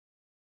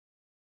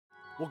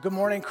Well, good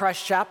morning,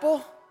 Christ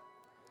Chapel.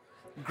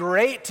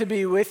 Great to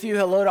be with you.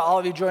 Hello to all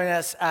of you joining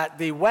us at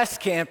the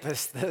West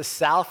Campus, the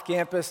South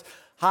Campus,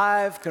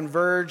 Hive,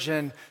 Converge,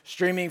 and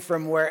streaming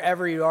from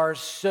wherever you are.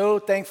 So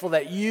thankful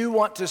that you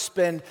want to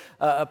spend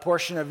a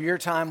portion of your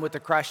time with the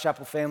Christ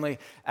Chapel family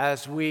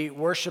as we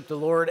worship the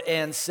Lord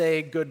and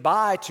say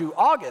goodbye to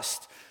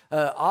August.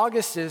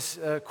 August is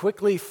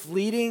quickly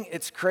fleeting.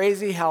 It's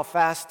crazy how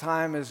fast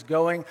time is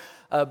going.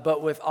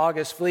 But with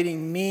August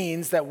fleeting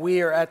means that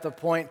we are at the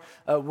point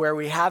where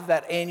we have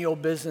that annual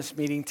business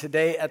meeting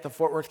today at the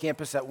Fort Worth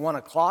campus at 1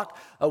 o'clock.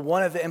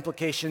 One of the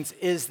implications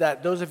is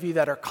that those of you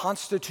that are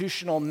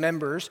constitutional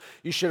members,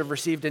 you should have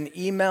received an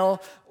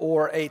email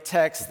or a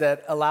text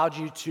that allowed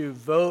you to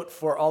vote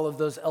for all of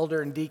those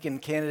elder and deacon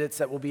candidates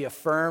that will be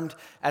affirmed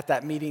at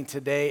that meeting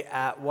today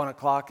at 1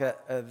 o'clock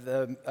at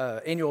the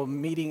annual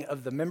meeting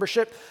of the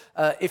membership.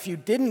 If you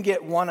didn't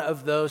get one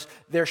of those,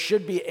 there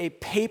should be a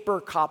paper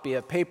copy,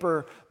 a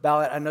paper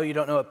ballot. I know you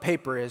don't know what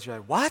paper is. You're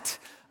like, what?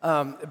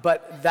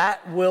 But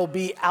that will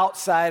be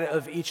outside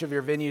of each of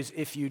your venues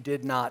if you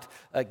did not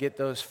get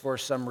those for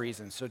some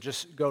reason. So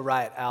just go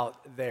right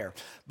out there.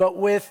 But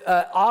with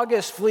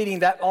August fleeting,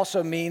 that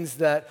also means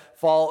that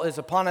fall is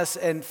upon us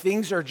and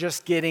things are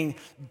just getting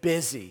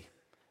busy.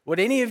 Would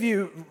any of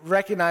you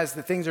recognize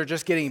that things are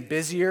just getting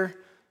busier?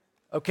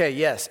 Okay,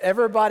 yes,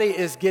 everybody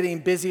is getting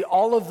busy.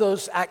 All of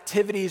those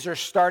activities are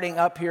starting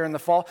up here in the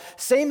fall.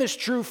 Same is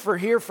true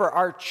for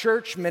our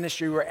church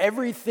ministry where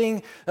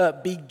everything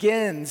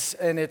begins,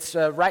 and it's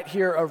right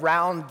here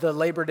around the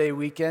Labor Day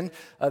weekend.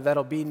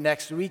 That'll be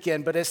next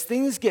weekend. But as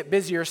things get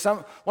busier,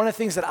 one of the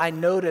things that I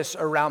notice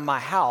around my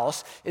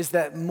house is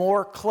that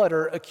more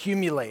clutter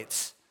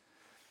accumulates.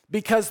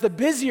 Because the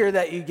busier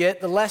that you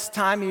get, the less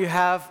time you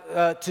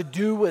have to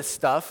do with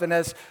stuff, and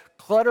as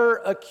clutter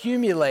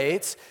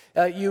accumulates,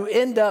 you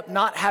end up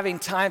not having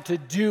time to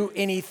do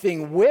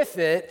anything with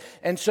it,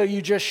 and so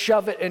you just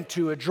shove it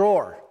into a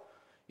drawer.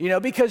 You know,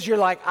 because you're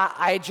like,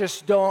 I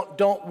just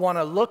don't want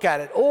to look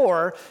at it.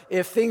 Or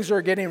if things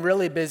are getting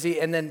really busy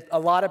and then a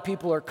lot of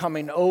people are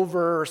coming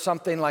over or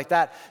something like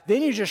that,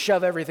 then you just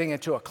shove everything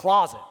into a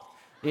closet,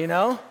 you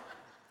know?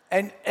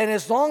 And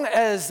as long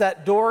as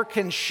that door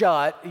can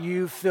shut,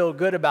 you feel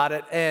good about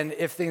it. And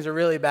if things are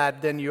really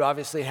bad, then you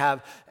obviously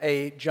have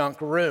a junk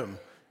room.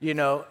 You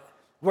know,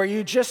 where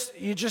you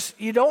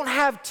don't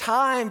have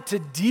time to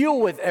deal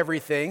with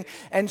everything,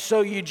 and so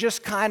you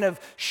just kind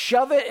of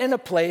shove it in a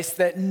place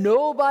that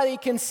nobody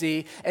can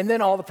see, and then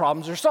all the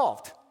problems are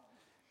solved.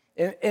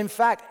 In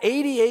fact,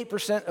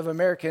 88% of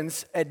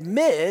Americans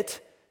admit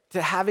to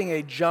having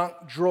a junk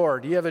drawer.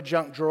 Do you have a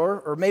junk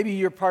drawer? Or maybe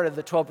you're part of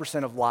the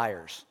 12% of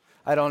liars.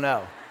 I don't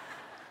know.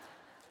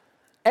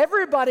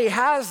 Everybody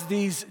has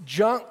these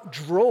junk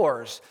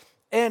drawers.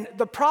 And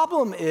the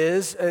problem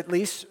is, at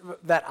least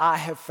that I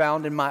have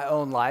found in my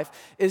own life,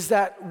 is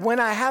that when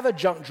I have a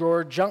junk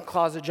drawer, junk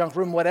closet, junk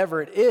room,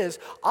 whatever it is,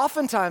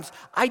 oftentimes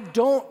I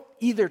don't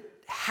either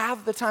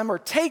have the time or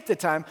take the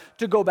time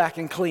to go back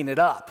and clean it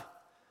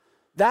up.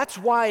 That's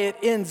why it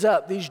ends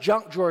up, these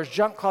junk drawers,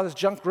 junk closets,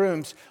 junk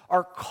rooms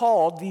are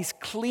called these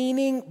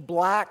cleaning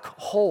black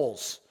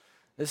holes.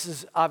 This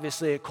is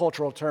obviously a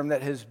cultural term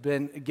that has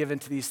been given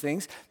to these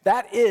things.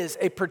 That is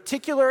a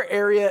particular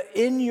area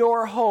in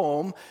your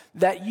home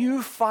that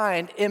you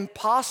find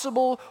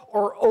impossible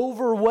or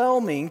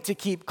overwhelming to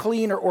keep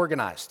clean or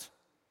organized.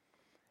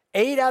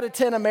 8 out of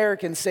 10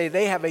 Americans say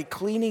they have a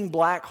cleaning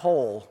black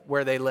hole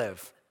where they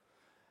live.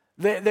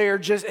 They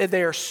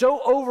are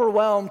so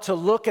overwhelmed to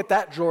look at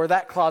that drawer,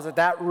 that closet,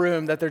 that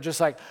room, that they're just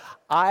like,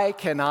 I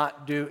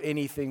cannot do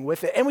anything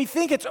with it. And we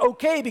think it's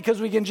okay because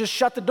we can just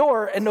shut the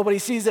door and nobody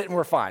sees it and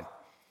we're fine.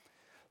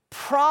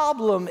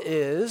 Problem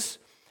is,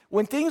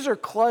 when things are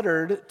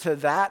cluttered to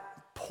that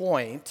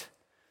point,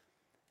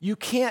 you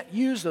can't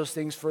use those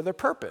things for their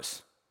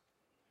purpose.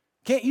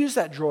 Can't use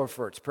that drawer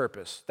for its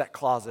purpose, that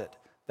closet,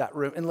 that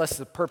room, unless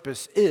the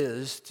purpose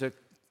is to,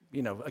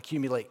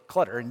 accumulate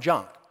clutter and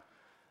junk.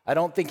 I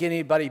don't think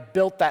anybody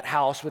built that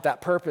house with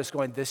that purpose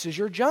going, this is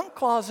your junk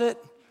closet,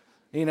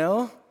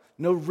 No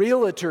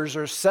realtors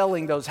are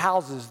selling those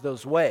houses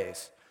those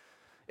ways.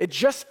 It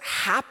just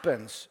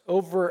happens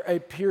over a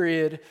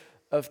period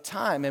of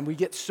time, and we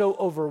get so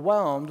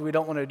overwhelmed, we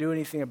don't want to do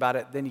anything about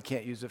it, then you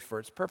can't use it for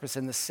its purpose.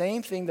 And the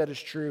same thing that is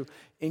true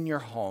in your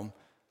home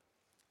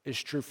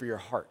is true for your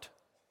heart.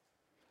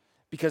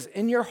 Because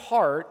in your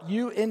heart,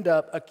 you end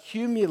up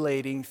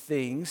accumulating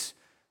things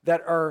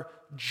that are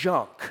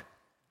junk.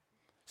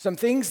 Some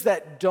things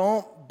that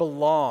don't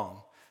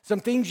belong.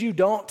 Some things you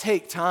don't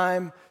take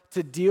time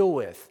to deal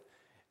with.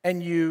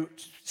 And you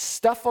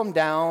stuff them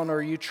down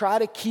or you try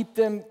to keep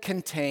them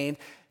contained,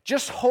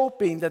 just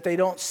hoping that they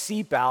don't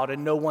seep out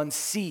and no one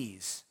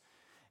sees.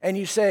 And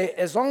you say,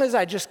 as long as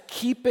I just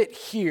keep it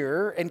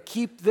here and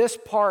keep this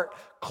part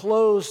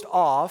closed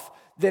off,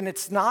 then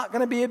it's not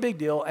going to be a big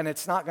deal and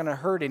it's not going to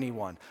hurt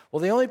anyone. Well,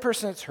 the only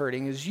person that's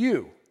hurting is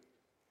you.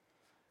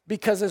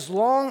 Because as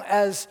long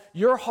as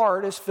your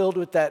heart is filled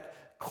with that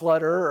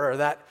clutter or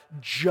that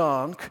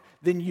junk,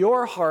 then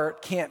your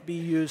heart can't be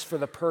used for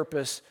the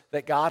purpose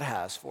that God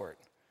has for it.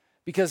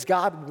 because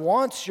God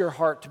wants your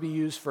heart to be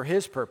used for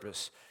his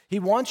purpose. He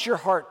wants your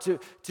heart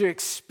to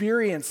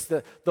experience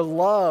the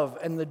love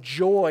and the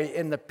joy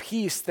and the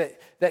peace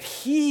that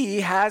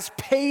he has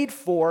paid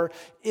for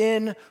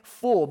in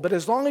full. But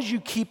as long as you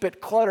keep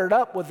it cluttered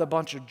up with a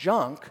bunch of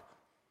junk,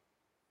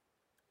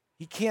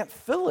 he can't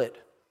fill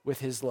it with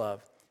his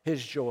love,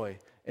 his joy,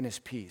 and his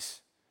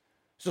peace.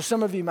 So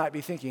some of you might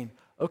be thinking,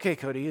 okay,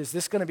 Cody, is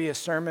this going to be a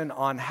sermon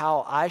on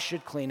how I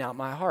should clean out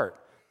my heart?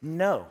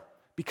 No,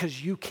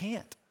 because you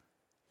can't.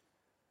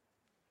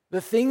 The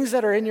things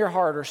that are in your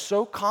heart are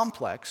so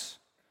complex,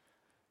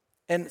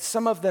 and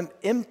some of them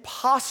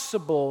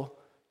impossible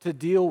to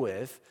deal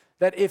with,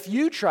 that if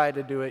you try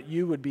to do it,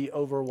 you would be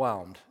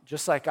overwhelmed,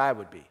 just like I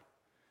would be.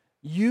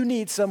 You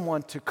need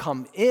someone to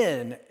come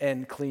in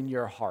and clean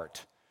your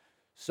heart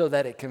so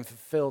that it can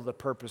fulfill the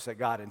purpose that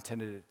God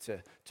intended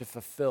it to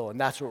fulfill. And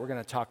that's what we're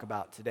going to talk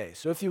about today.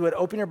 So if you would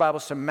open your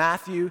Bibles to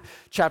Matthew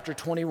chapter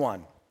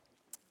 21.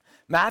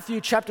 Matthew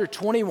chapter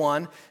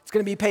 21, it's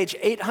going to be page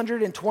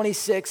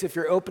 826 if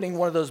you're opening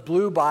one of those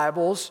blue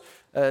Bibles.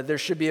 There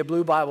should be a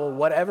blue Bible,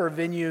 whatever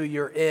venue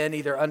you're in,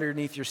 either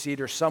underneath your seat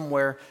or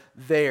somewhere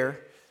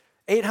there.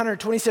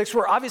 826,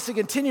 we're obviously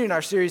continuing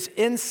our series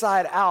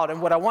Inside Out, and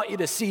what I want you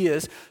to see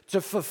is to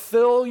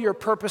fulfill your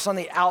purpose on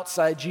the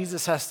outside,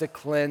 Jesus has to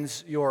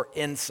cleanse your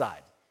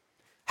inside,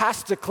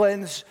 has to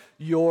cleanse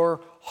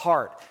your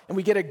heart. And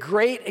we get a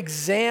great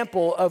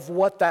example of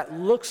what that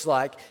looks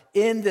like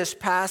in this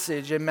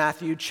passage in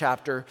Matthew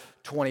chapter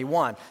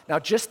 21. Now,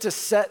 just to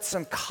set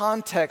some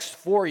context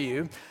for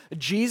you,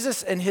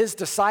 Jesus and his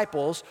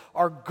disciples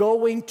are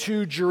going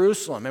to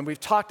Jerusalem, and we've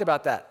talked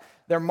about that.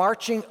 They're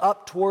marching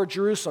up toward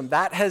Jerusalem.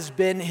 That has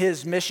been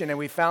his mission, and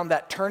we found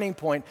that turning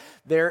point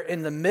there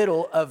in the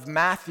middle of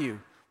Matthew,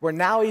 where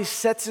now he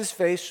sets his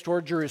face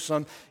toward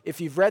Jerusalem.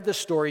 If you've read the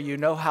story, you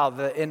know how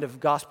the end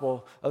of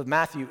Gospel of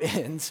Matthew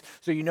ends,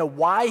 so you know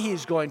why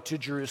he's going to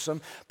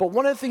Jerusalem. But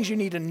one of the things you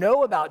need to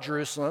know about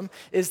Jerusalem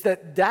is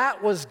that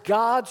that was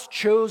God's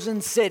chosen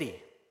city.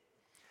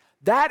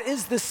 That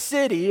is the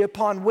city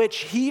upon which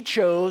he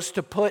chose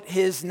to put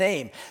his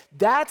name.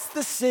 That's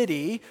the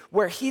city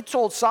where he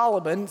told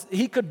Solomon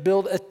he could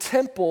build a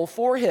temple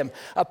for him,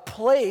 a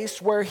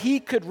place where he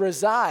could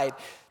reside.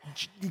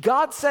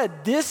 God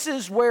said, this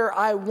is where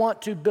I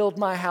want to build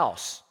my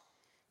house.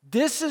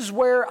 This is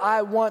where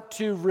I want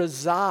to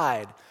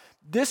reside.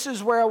 This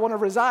is where I want to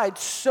reside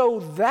so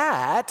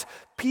that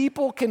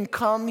people can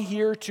come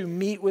here to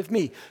meet with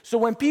me. So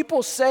when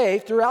people say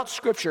throughout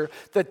Scripture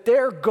that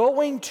they're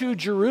going to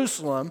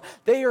Jerusalem,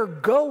 they are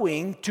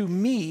going to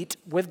meet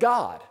with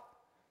God.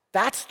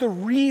 That's the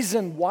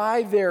reason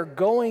why they're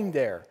going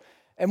there.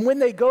 And when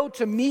they go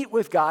to meet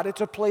with God,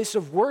 it's a place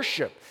of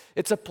worship.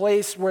 It's a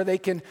place where they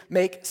can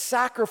make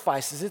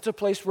sacrifices. It's a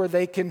place where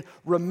they can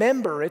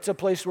remember. It's a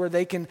place where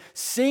they can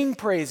sing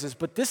praises.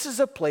 But this is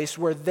a place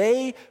where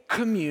they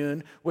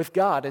commune with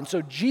God. And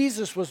so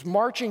Jesus was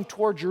marching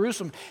toward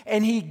Jerusalem,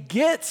 and he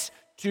gets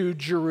to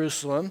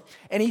Jerusalem,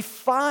 and he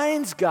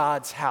finds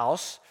God's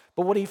house.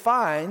 But what he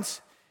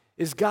finds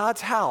is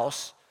God's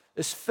house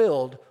is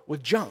filled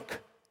with junk.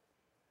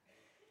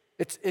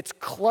 It's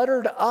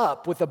cluttered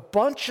up with a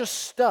bunch of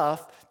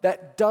stuff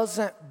that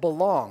doesn't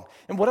belong.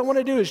 And what I want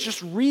to do is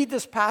just read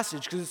this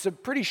passage because it's a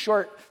pretty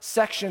short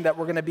section that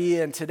we're going to be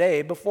in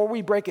today before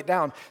we break it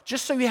down,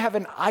 just so you have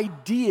an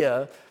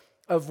idea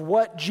of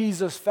what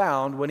Jesus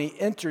found when he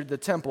entered the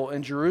temple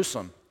in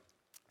Jerusalem.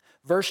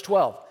 Verse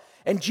 12,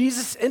 and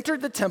Jesus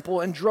entered the temple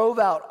and drove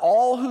out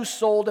all who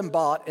sold and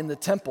bought in the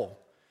temple.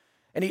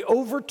 And he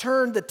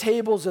overturned the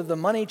tables of the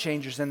money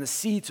changers and the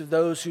seats of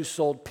those who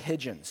sold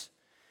pigeons.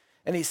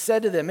 And he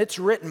said to them, it's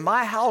written,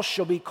 my house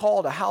shall be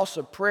called a house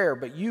of prayer,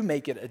 but you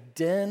make it a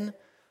den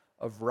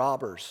of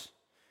robbers.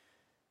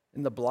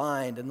 And the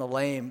blind and the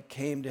lame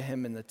came to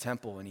him in the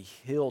temple, and he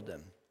healed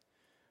them.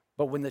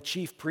 But when the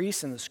chief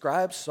priests and the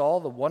scribes saw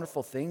the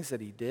wonderful things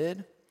that he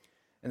did,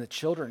 and the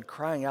children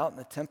crying out in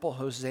the temple,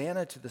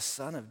 Hosanna to the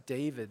Son of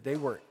David, they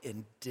were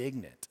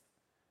indignant.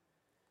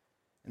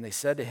 And they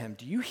said to him,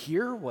 do you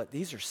hear what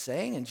these are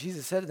saying? And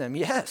Jesus said to them,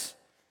 yes.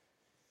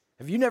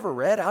 Have you never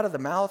read out of the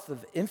mouth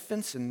of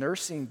infants and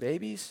nursing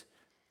babies?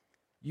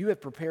 You have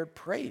prepared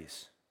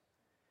praise.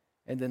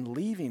 And then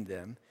leaving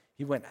them,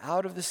 he went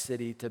out of the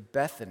city to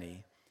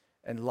Bethany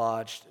and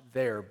lodged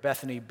there.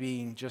 Bethany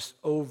being just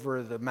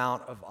over the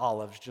Mount of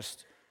Olives,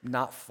 just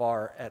not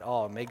far at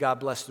all. May God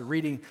bless the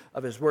reading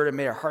of his word, and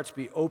may our hearts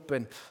be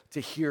open to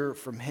hear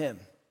from him.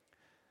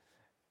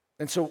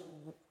 And so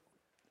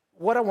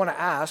what I want to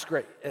ask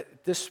right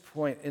at this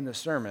point in the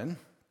sermon,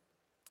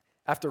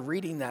 after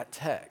reading that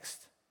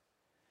text,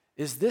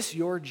 is this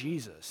your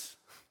Jesus?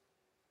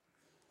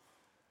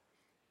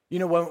 You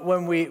know,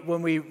 when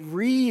we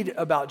read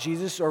about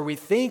Jesus or we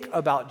think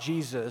about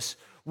Jesus,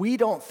 we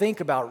don't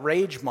think about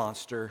rage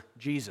monster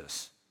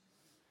Jesus.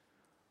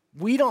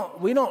 We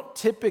don't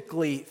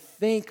typically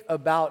think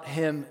about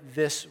him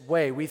this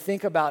way. We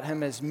think about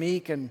him as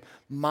meek and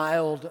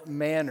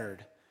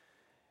mild-mannered.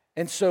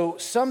 And so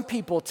some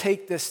people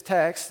take this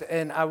text,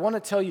 and I want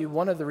to tell you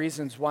one of the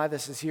reasons why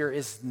this is here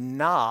is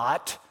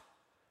not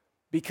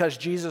because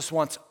Jesus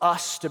wants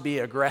us to be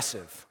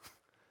aggressive.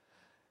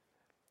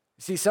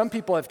 See, some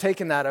people have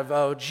taken that of,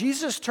 oh,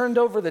 Jesus turned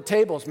over the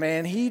tables,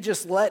 man. He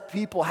just let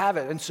people have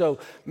it. And so,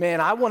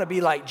 man, I want to be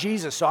like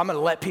Jesus, so I'm going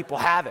to let people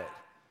have it.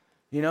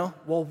 You know?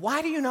 Well,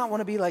 why do you not want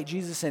to be like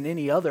Jesus in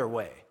any other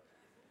way?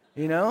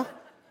 You know?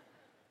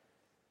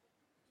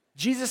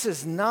 Jesus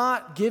is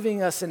not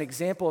giving us an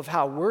example of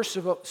how we're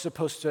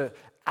supposed to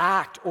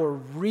act or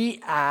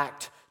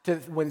react to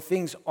when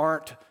things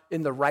aren't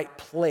in the right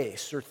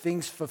place or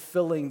things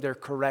fulfilling their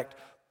correct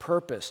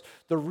purpose.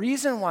 The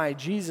reason why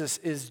Jesus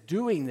is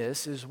doing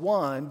this is,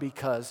 one,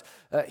 because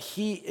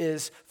he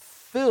is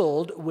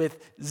filled with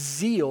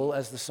zeal,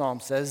 as the psalm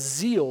says,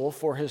 zeal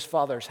for his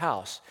Father's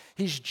house.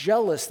 He's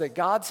jealous that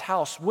God's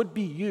house would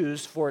be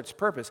used for its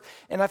purpose.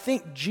 And I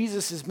think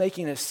Jesus is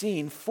making a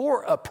scene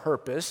for a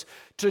purpose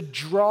to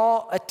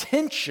draw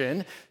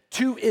attention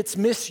to its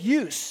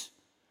misuse.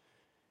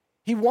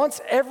 He wants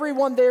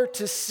everyone there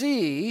to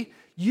see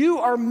you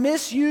are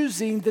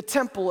misusing the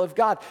temple of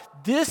God.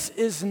 This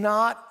is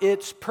not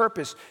its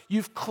purpose.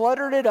 You've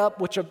cluttered it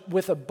up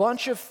with a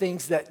bunch of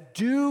things that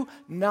do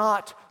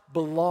not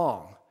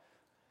belong.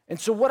 And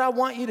so what I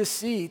want you to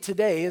see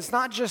today is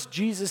not just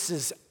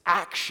Jesus'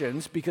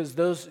 actions, because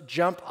those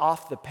jump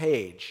off the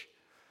page,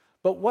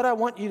 but what I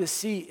want you to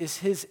see is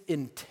his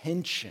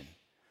intention.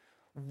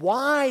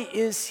 Why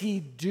is he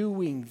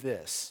doing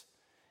this?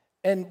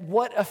 And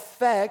what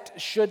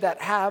effect should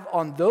that have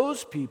on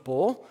those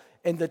people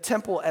in the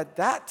temple at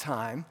that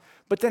time?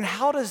 But then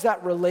how does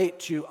that relate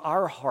to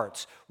our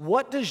hearts?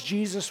 What does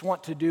Jesus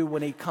want to do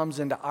when he comes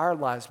into our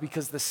lives?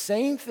 Because the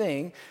same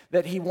thing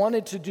that he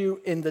wanted to do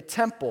in the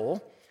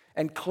temple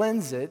and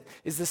cleanse it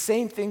is the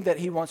same thing that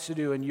he wants to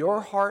do in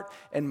your heart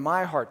and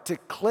my heart, to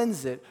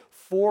cleanse it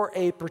for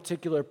a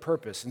particular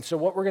purpose. And so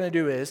what we're going to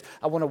do is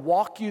I want to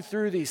walk you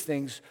through these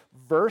things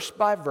verse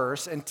by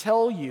verse and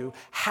tell you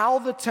how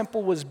the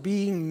temple was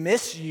being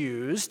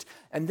misused.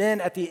 And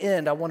then at the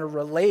end, I want to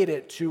relate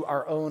it to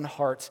our own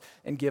hearts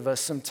and give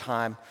us some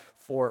time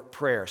for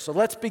prayer. So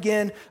let's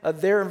begin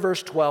there in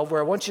verse 12,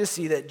 where I want you to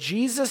see that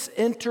Jesus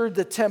entered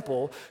the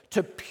temple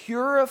to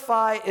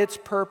purify its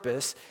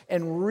purpose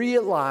and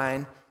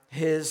realign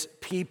his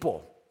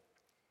people.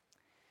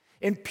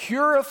 In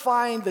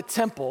purifying the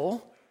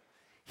temple,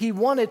 he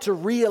wanted to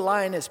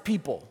realign his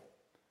people,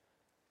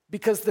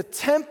 because the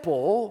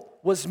temple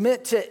was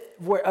meant to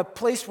be a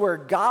place where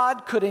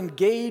God could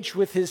engage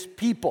with his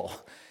people.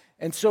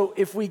 And so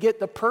if we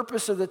get the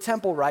purpose of the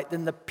temple right,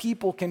 then the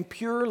people can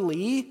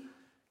purely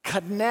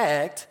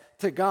connect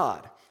to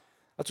God.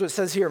 That's what it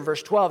says here in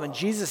verse 12. And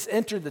Jesus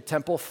entered the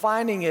temple,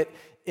 finding it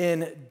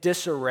in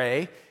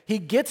disarray. He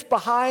gets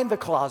behind the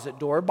closet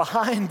door,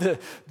 behind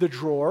the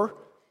drawer,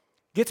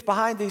 gets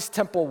behind these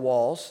temple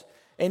walls,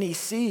 and he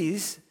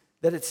sees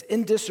that it's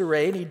in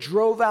disarray, and he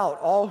drove out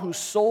all who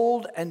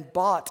sold and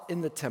bought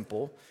in the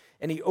temple,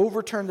 and he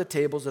overturned the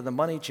tables of the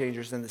money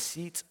changers and the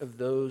seats of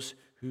those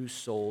who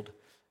sold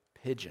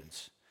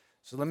pigeons.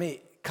 So let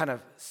me kind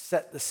of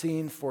set the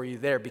scene for you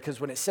there,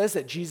 because when it says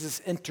that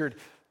Jesus entered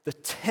the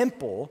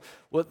temple,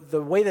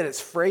 the way that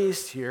it's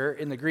phrased here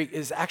in the Greek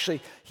is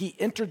actually he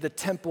entered the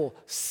temple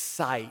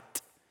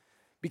site,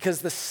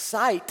 because the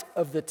site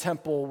of the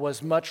temple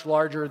was much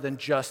larger than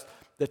just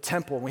the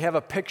temple. And we have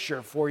a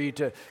picture for you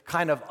to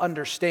kind of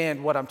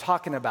understand what I'm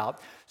talking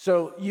about.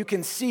 So you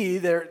can see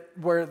there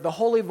where the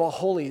Holy of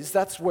Holies,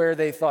 that's where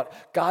they thought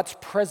God's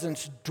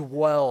presence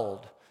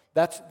dwelled.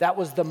 That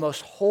was the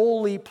most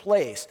holy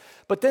place.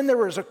 But then there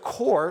was a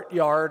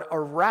courtyard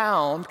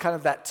around kind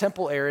of that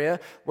temple area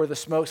where the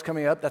smoke's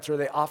coming up. That's where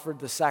they offered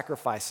the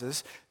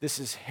sacrifices. This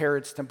is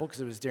Herod's temple,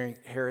 because it was during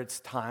Herod's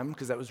time,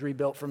 because that was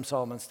rebuilt from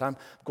Solomon's time.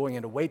 I'm going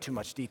into way too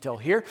much detail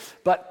here.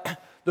 But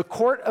the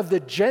court of the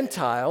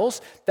Gentiles,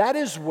 that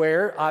is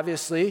where,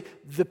 obviously,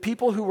 the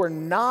people who were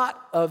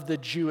not of the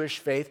Jewish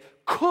faith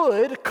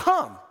could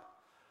come.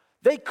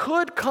 They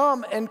could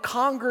come and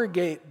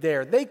congregate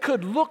there. They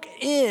could look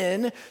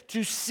in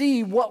to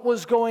see what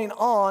was going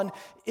on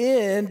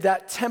in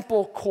that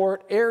temple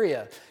court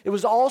area. It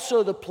was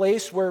also the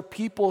place where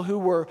people who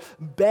were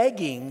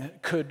begging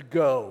could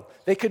go.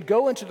 They could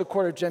go into the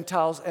court of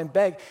Gentiles and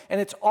beg. And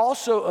it's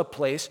also a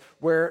place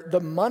where the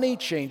money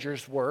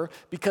changers were,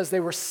 because they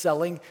were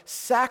selling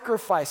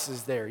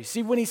sacrifices there. You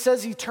see, when he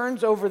says he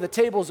turns over the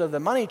tables of the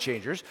money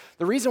changers,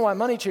 the reason why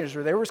money changers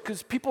were there was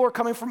because people were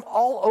coming from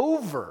all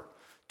over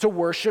to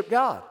worship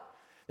God.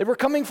 They were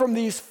coming from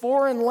these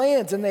foreign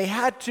lands, and they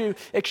had to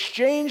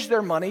exchange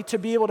their money to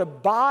be able to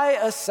buy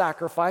a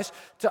sacrifice,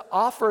 to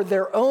offer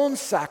their own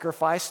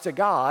sacrifice to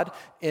God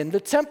in the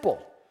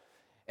temple.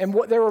 And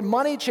there were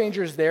money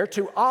changers there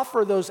to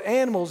offer those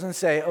animals and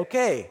say,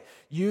 okay,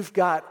 you've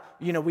got,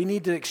 we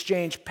need to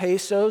exchange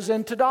pesos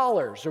into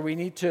dollars, or we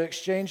need to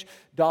exchange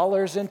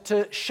dollars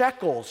into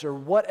shekels, or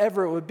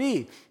whatever it would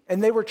be.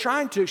 And they were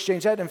trying to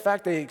exchange that. In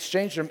fact, they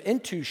exchanged them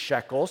into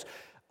shekels,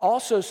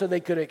 also so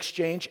they could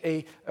exchange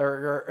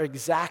or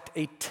exact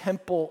a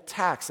temple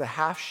tax, a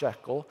half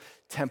shekel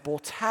temple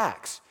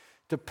tax,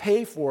 to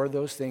pay for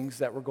those things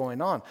that were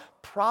going on.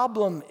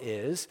 Problem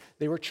is,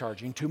 they were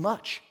charging too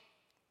much.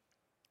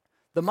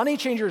 The money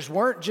changers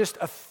weren't just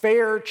a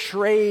fair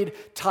trade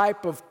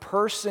type of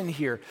person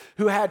here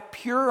who had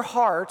pure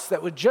hearts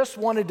that would just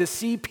wanted to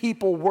see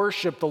people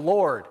worship the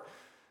Lord.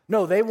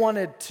 No, they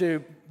wanted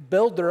to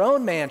build their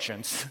own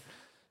mansions.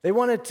 They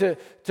wanted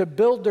to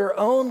build their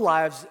own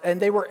lives,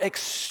 and they were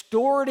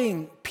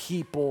extorting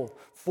people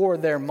for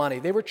their money.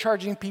 They were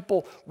charging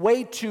people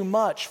way too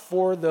much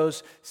for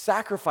those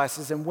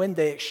sacrifices and when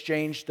they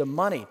exchanged the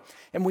money.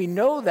 And we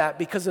know that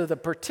because of the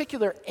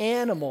particular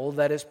animal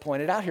that is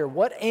pointed out here.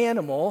 What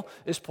animal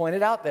is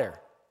pointed out there?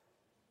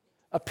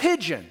 A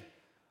pigeon.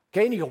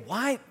 Okay, and you go,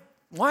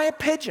 why a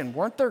pigeon?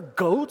 Weren't there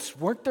goats?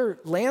 Weren't there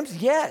lambs?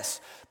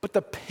 Yes, but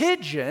the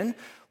pigeon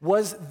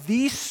was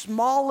the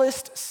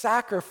smallest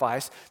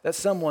sacrifice that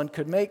someone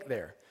could make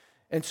there.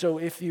 And so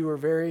if you were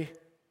very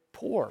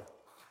poor,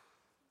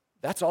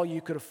 that's all you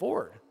could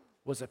afford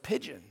was a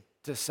pigeon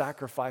to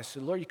sacrifice to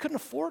the Lord. You couldn't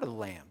afford a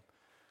lamb,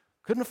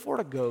 couldn't afford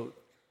a goat,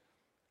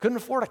 couldn't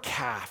afford a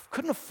calf,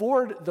 couldn't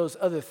afford those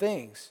other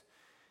things.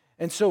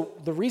 And so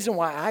the reason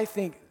why I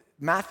think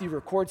Matthew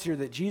records here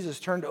that Jesus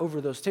turned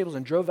over those tables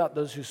and drove out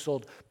those who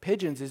sold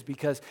pigeons is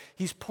because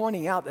he's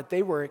pointing out that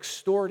they were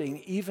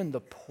extorting even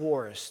the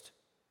poorest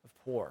of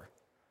poor.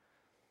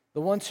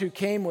 The ones who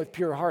came with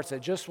pure hearts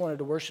that just wanted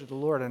to worship the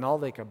Lord and all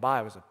they could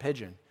buy was a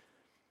pigeon.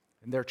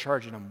 And they're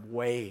charging them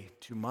way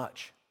too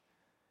much.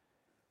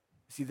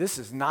 See, this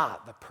is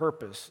not the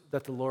purpose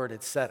that the Lord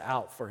had set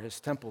out for his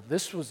temple.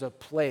 This was a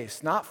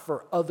place not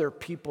for other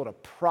people to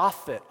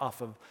profit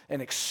off of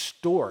and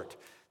extort.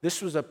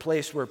 This was a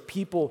place where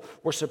people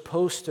were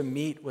supposed to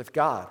meet with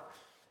God.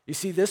 You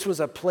see, this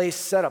was a place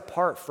set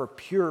apart for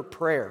pure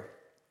prayer,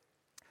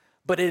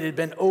 but it had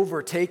been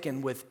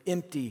overtaken with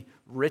empty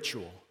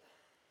ritual.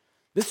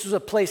 This was a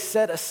place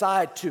set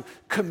aside to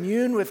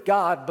commune with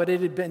God, but it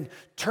had been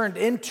turned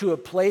into a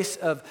place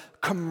of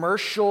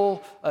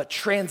commercial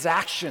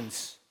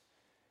transactions.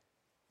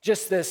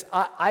 Just this,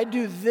 I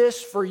do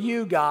this for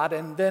you, God,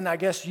 and then I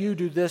guess you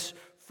do this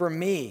for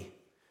me.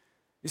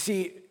 You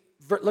see,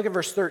 look at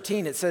verse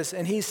 13. It says,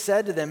 and he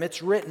said to them,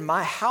 it's written,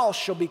 my house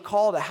shall be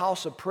called a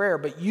house of prayer,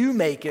 but you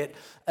make it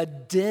a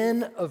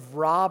den of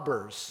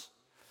robbers.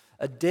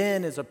 A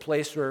den is a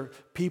place where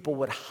people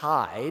would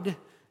hide.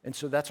 And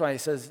so that's why he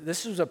says,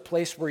 this is a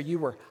place where you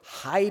were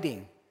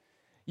hiding.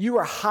 You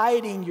were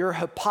hiding your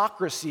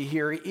hypocrisy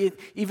here,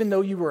 even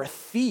though you were a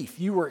thief.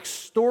 You were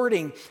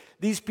extorting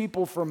these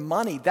people for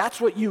money.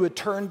 That's what you had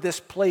turned this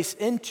place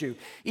into,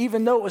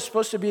 even though it was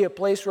supposed to be a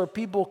place where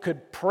people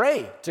could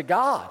pray to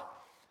God.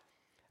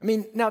 I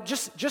mean, now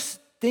just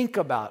think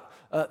about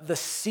the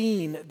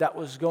scene that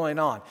was going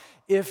on.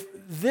 If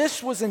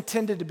this was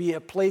intended to be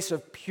a place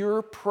of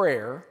pure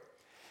prayer,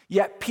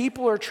 yet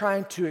people are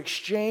trying to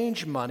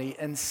exchange money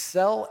and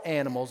sell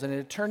animals, and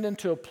it turned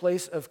into a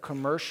place of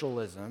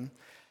commercialism,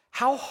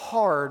 how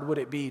hard would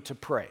it be to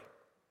pray?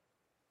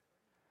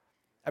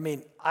 I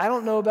mean, I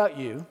don't know about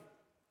you.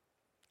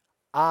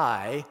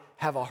 I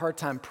have a hard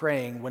time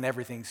praying when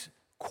everything's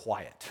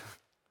quiet.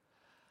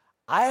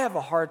 I have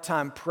a hard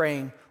time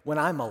praying when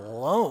I'm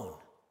alone.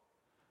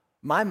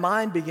 My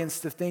mind begins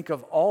to think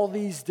of all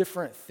these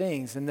different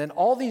things, and then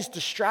all these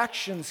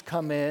distractions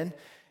come in.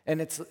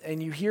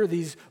 And you hear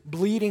these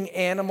bleeding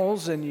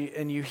animals, and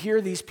you hear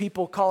these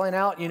people calling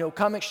out,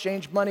 come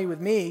exchange money with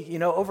me,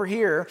 over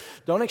here.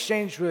 Don't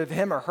exchange with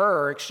him or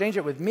her. Exchange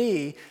it with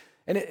me.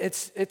 And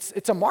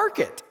it's a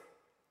market.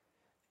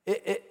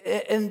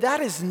 And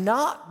that is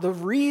not the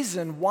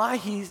reason why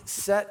he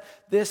set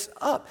this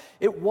up.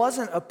 It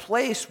wasn't a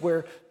place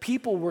where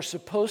people were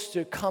supposed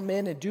to come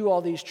in and do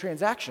all these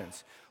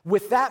transactions.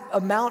 With that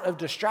amount of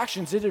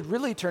distractions, it had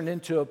really turned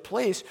into a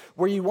place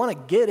where you want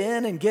to get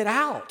in and get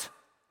out.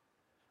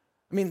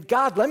 I mean,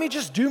 God, let me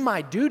just do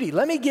my duty.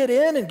 Let me get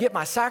in and get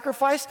my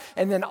sacrifice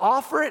and then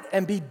offer it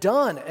and be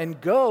done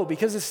and go,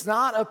 because it's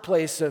not a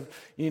place of,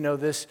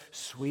 this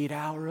sweet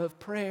hour of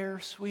prayer,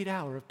 sweet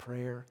hour of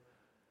prayer.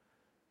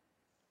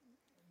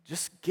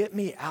 Just get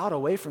me out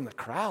away from the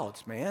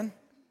crowds, man.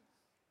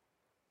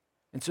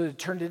 And so it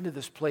turned into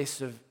this place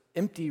of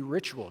empty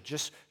ritual,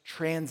 just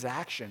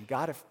transaction.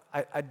 God, if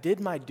I did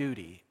my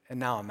duty and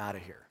now I'm out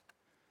of here.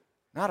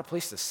 Not a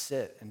place to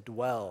sit and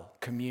dwell,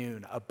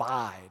 commune,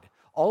 abide.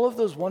 All of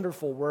those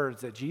wonderful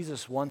words that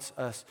Jesus wants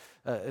us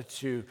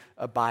to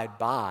abide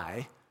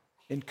by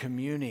in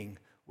communing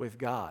with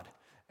God.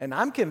 And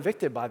I'm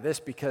convicted by this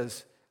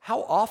because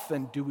how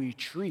often do we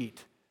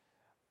treat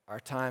our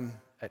time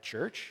at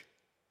church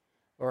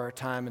or our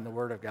time in the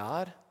Word of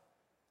God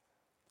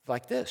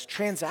like this,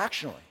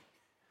 transactionally?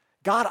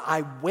 God,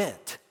 I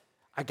went.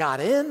 I got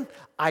in.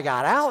 I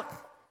got out.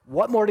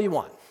 What more do you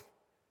want?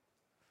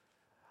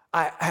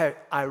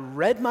 I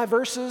read my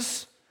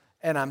verses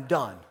and I'm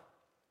done.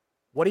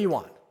 What do you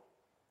want?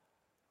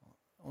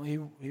 Well,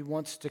 he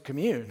wants to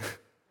commune.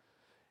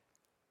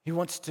 He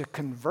wants to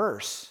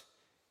converse.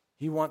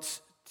 He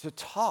wants to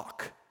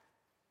talk.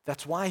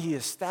 That's why he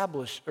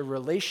established a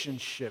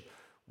relationship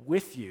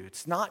with you.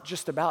 It's not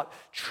just about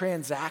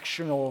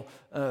transactional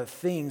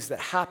things that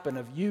happen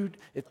of you,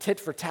 tit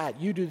for tat.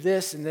 You do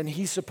this, and then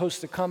he's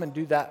supposed to come and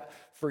do that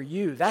for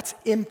you. That's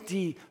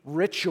empty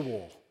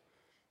ritual.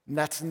 And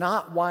that's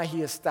not why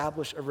he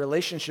established a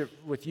relationship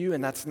with you,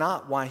 and that's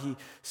not why he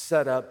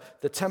set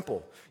up the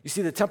temple. You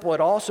see, the temple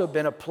had also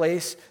been a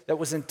place that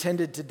was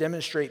intended to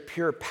demonstrate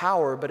pure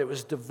power, but it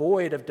was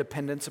devoid of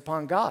dependence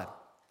upon God.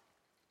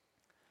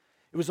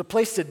 It was a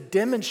place to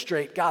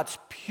demonstrate God's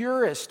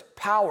purest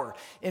power.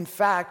 In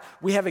fact,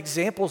 we have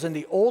examples in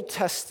the Old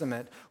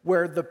Testament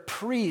where the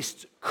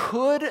priests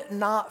could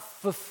not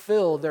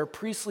fulfill their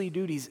priestly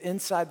duties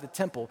inside the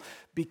temple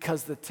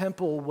because the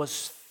temple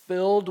was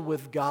filled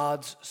with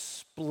God's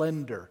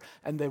splendor,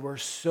 and they were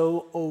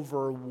so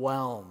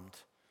overwhelmed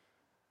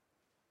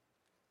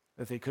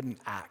that they couldn't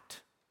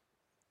act.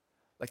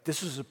 Like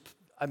this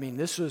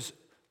was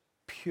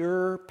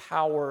pure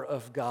power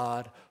of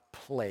God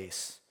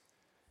place.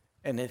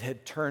 And it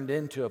had turned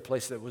into a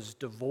place that was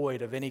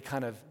devoid of any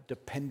kind of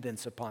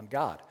dependence upon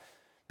God.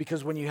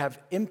 Because when you have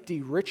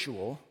empty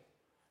ritual,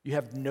 you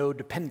have no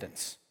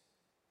dependence.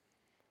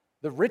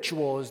 The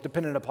ritual is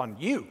dependent upon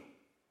you.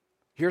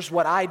 Here's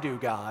what I do,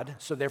 God,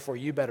 so therefore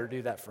you better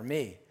do that for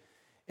me.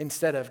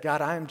 Instead of,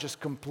 God, I am just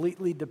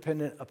completely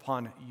dependent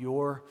upon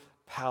your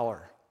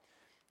power.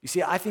 You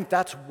see, I think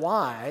that's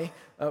why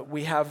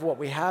we have what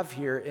we have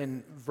here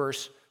in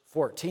verse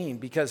 14,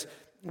 because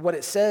what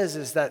it says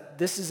is that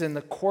this is in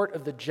the court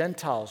of the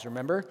Gentiles,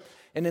 remember?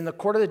 And in the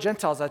court of the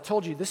Gentiles, I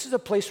told you, this is a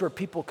place where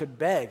people could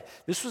beg.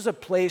 This was a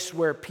place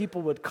where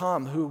people would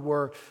come who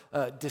were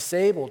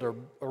disabled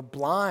or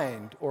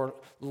blind or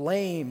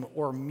lame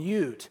or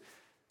mute.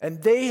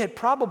 And they had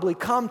probably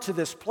come to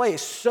this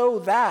place so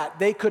that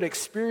they could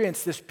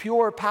experience this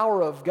pure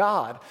power of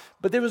God.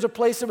 But there was a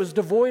place that was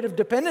devoid of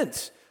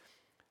dependence.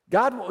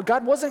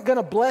 God wasn't going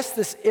to bless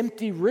this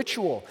empty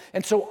ritual.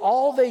 And so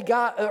all they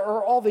got,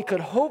 or all they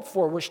could hope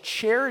for, was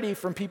charity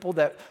from people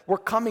that were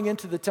coming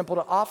into the temple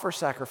to offer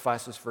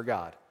sacrifices for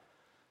God.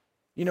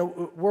 You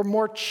know, we're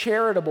more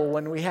charitable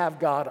when we have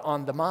God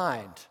on the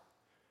mind.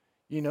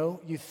 You know,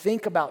 you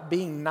think about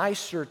being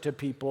nicer to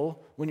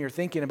people when you're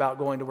thinking about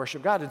going to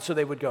worship God. And so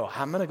they would go,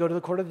 I'm going to go to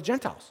the court of the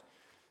Gentiles.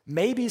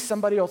 Maybe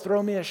somebody will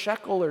throw me a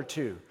shekel or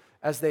two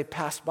as they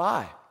pass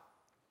by.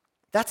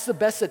 That's the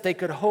best that they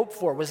could hope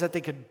for, was that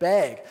they could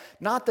beg,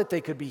 not that they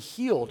could be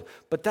healed,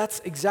 but that's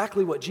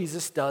exactly what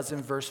Jesus does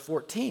in verse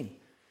 14.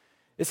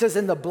 It says,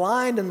 and the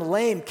blind and the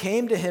lame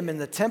came to him in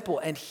the temple,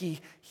 and he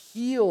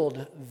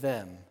healed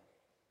them.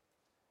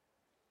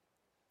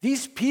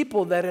 These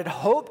people that had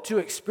hoped to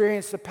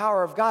experience the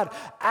power of God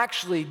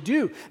actually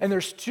do. And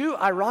there's two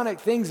ironic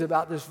things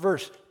about this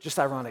verse, just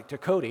ironic to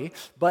Cody,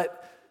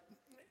 but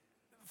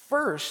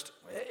first,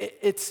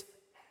 it's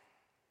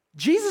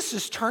Jesus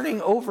is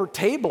turning over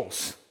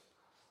tables.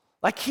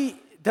 Like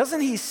doesn't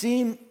he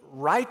seem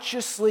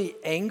righteously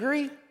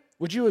angry?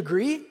 Would you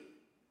agree?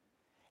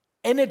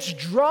 And it's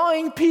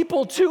drawing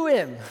people to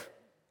him.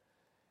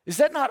 Is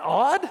that not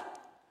odd?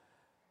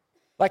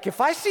 Like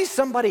if I see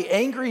somebody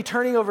angry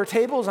turning over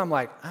tables, I'm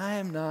like,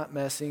 I'm not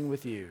messing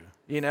with you.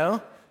 You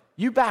know?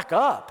 You back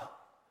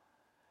up.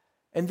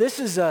 And this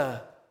is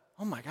oh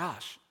my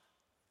gosh,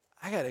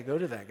 I got to go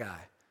to that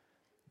guy.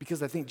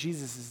 Because I think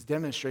Jesus is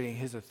demonstrating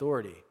his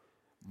authority.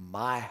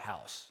 My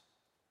house.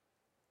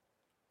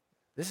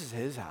 This is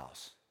his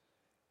house.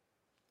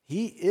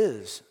 He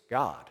is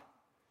God.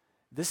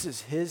 This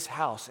is his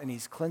house, and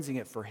he's cleansing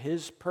it for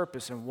his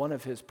purpose, and one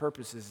of his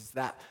purposes is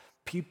that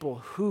people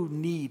who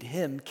need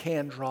him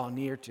can draw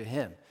near to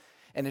him.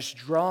 And it's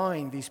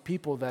drawing these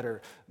people that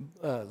are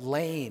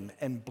lame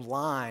and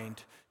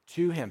blind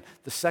to him.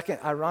 The second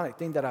ironic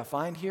thing that I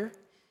find here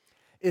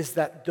is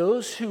that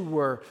those who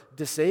were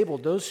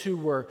disabled, those who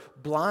were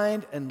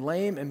blind and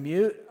lame and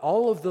mute,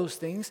 all of those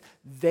things,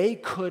 they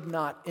could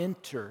not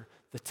enter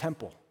the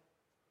temple.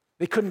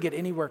 They couldn't get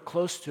anywhere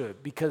close to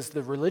it because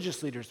the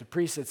religious leaders, the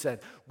priests had said,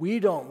 we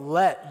don't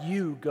let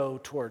you go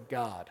toward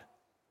God.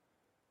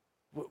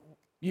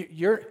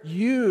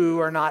 You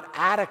are not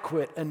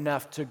adequate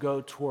enough to go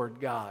toward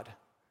God,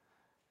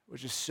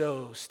 which is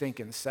so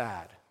stinking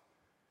sad.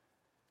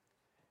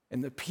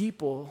 And the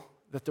people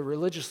that the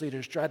religious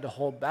leaders tried to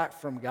hold back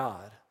from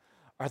God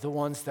are the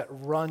ones that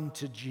run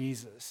to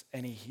Jesus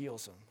and he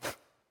heals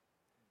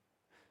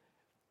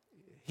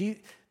them.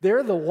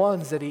 They're the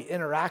ones that he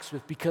interacts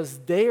with because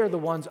they are the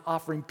ones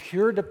offering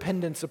pure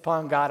dependence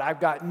upon God. I've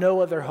got no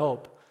other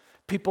hope.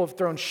 People have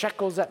thrown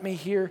shekels at me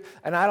here,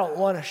 and I don't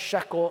want a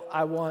shekel.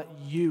 I want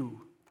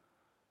you.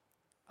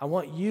 I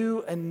want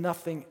you and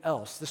nothing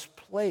else. This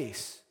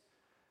place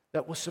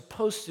that was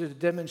supposed to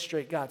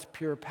demonstrate God's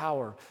pure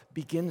power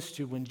begins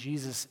to when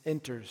Jesus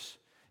enters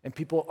and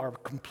people are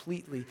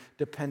completely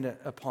dependent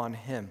upon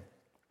him.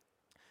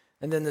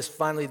 And then this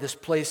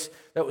place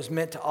that was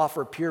meant to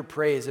offer pure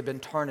praise had been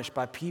tarnished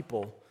by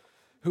people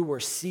who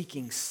were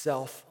seeking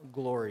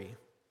self-glory.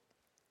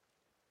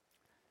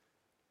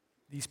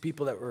 These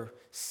people that were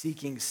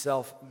seeking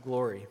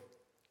self-glory.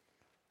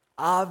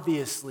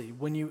 Obviously,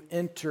 when you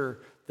enter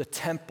the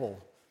temple,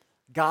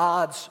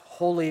 God's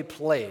holy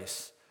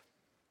place,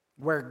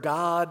 where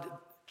God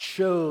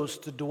chose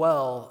to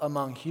dwell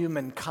among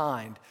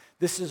humankind.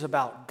 This is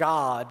about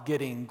God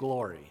getting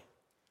glory,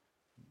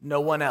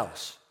 no one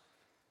else.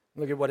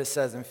 Look at what it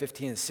says in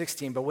 15 and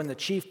 16. But when the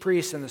chief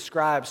priests and the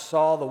scribes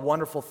saw the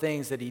wonderful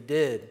things that he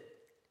did,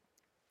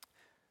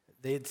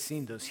 they had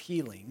seen those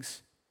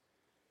healings,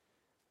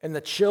 and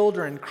the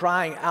children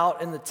crying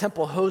out in the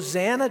temple,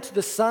 "Hosanna to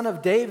the Son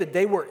of David,"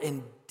 they were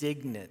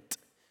indignant.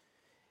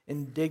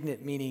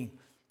 Indignant meaning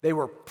they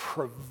were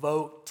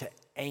provoked to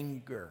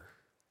anger.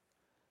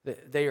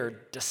 They are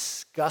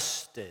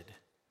disgusted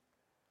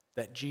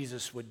that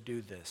Jesus would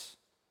do this.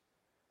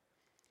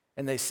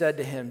 And they said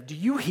to him, "Do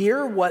you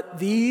hear what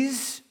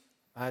these,"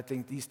 I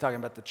think he's talking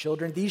about the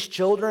children, "these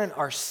children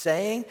are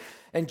saying?"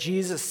 And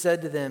Jesus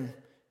said to them,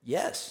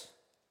 "Yes.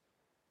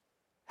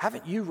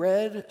 Haven't you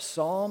read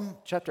Psalm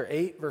chapter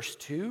 8, verse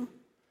 2?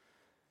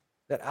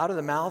 That out of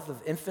the mouth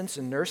of infants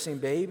and nursing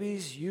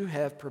babies, you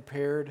have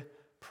prepared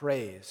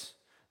praise.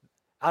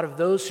 Out of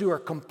those who are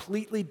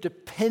completely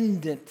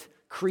dependent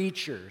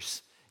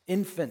creatures,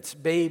 infants,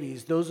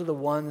 babies, those are the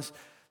ones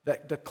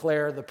that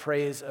declare the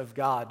praise of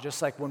God.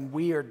 Just like when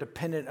we are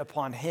dependent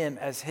upon him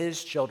as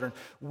his children,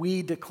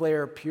 we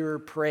declare pure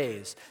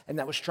praise. And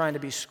that was trying to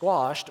be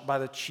squashed by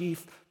the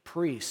chief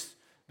priests,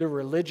 the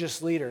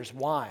religious leaders.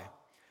 Why?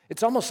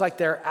 It's almost like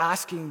they're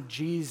asking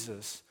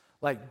Jesus,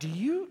 like,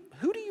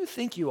 who do you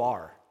think you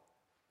are?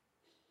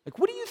 Like,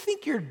 what do you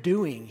think you're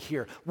doing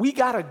here? We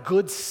got a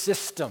good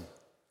system.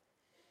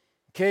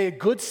 Okay, a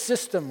good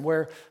system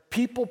where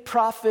people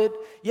profit.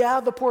 Yeah,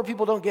 the poor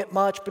people don't get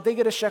much, but they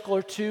get a shekel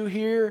or two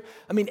here.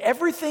 I mean,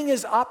 everything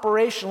is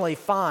operationally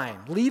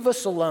fine. Leave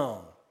us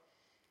alone.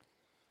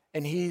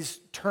 And he's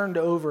turned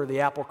over the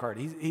apple cart.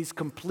 He's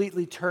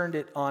completely turned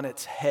it on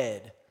its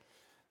head.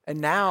 And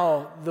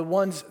now the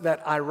ones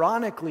that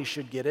ironically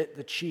should get it,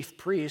 the chief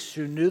priests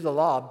who knew the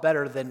law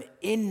better than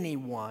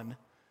anyone,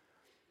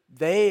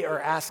 they are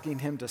asking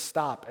him to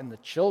stop. And the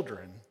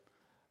children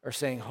are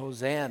saying,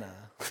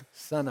 "Hosanna,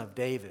 Son of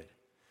David,"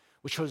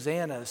 which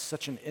Hosanna is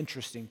such an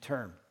interesting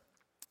term.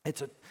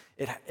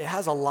 It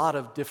has a lot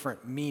of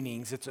different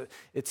meanings.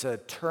 It's a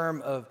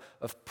term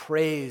of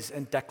praise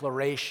and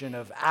declaration,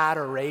 of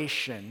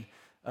adoration,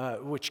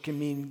 which can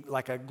mean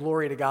like a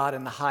glory to God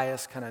in the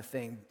highest kind of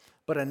thing.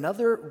 But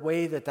another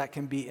way that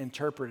can be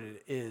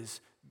interpreted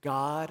is,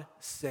 God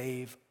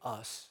save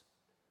us.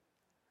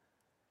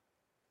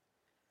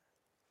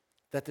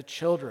 That the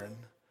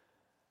children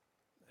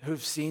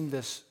who've seen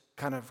this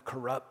kind of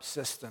corrupt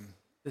system,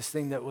 this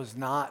thing that was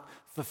not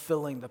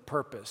fulfilling the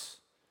purpose,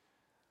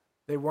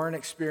 they weren't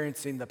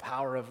experiencing the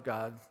power of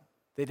God.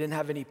 They didn't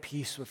have any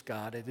peace with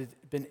God. It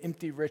had been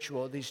empty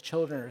ritual. These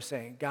children are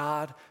saying,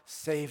 "God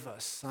save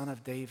us, Son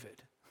of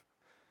David."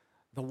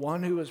 The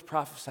one who was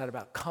prophesied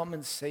about, come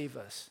and save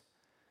us,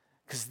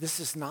 because this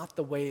is not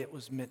the way it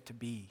was meant to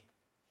be.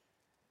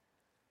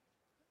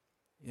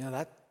 You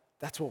know,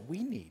 that's what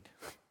we need.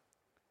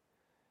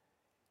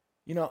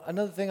 You know,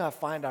 another thing I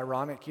find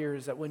ironic here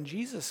is that when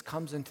Jesus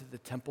comes into the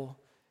temple,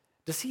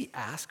 does he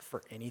ask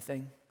for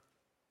anything?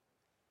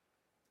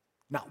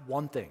 Not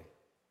one thing.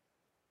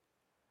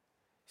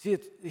 See,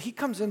 he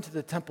comes into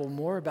the temple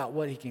more about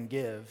what he can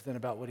give than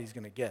about what he's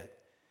going to get.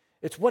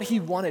 It's what he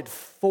wanted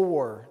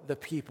for the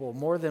people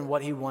more than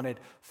what he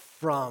wanted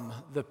from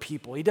the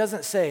people. He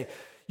doesn't say,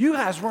 "You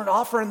guys weren't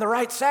offering the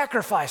right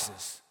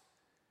sacrifices."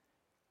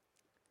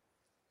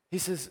 He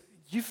says,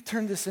 "You've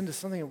turned this into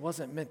something it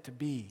wasn't meant to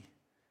be.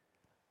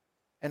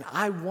 And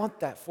I want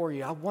that for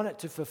you. I want it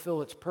to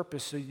fulfill its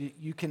purpose so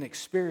you can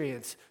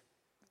experience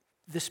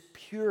this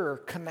pure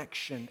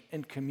connection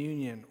and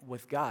communion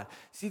with God."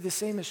 See, the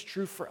same is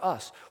true for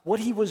us. What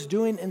he was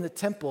doing in the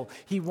temple,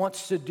 he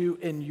wants to do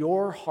in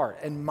your heart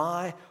and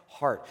my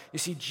heart. You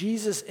see,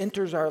 Jesus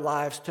enters our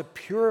lives to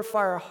purify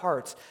our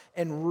hearts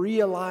and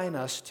realign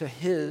us to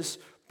his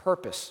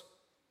purpose.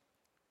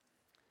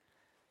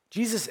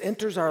 Jesus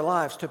enters our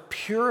lives to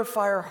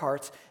purify our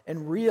hearts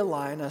and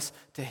realign us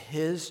to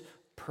his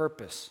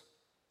purpose.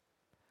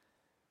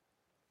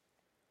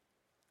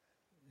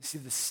 See,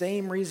 the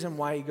same reason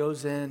why he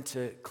goes in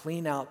to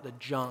clean out the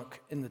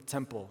junk in the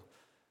temple,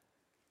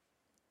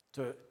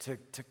 to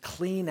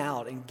clean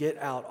out and get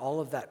out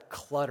all of that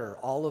clutter,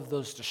 all of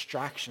those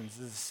distractions,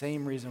 is the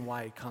same reason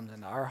why he comes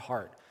into our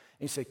heart.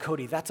 And you say,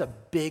 "Cody, that's a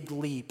big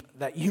leap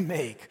that you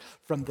make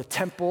from the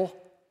temple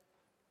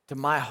to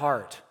my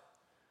heart."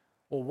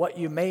 Well, what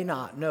you may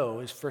not know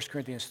is 1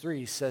 Corinthians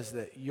 3 says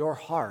that your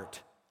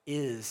heart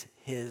is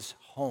his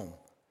home.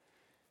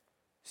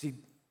 See,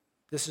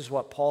 this is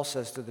what Paul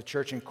says to the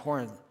church in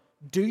Corinth.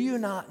 "Do you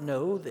not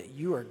know that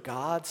you are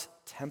God's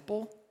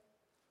temple?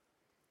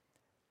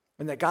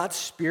 And that God's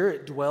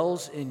Spirit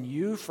dwells in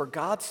you? For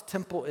God's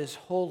temple is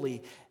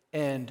holy,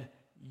 and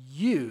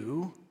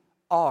you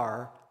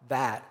are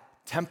that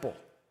temple."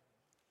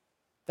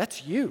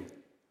 That's you.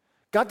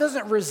 God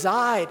doesn't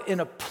reside in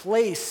a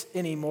place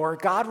anymore.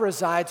 God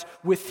resides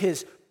with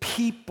his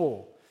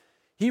people.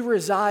 He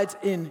resides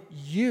in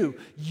you.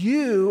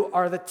 You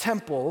are the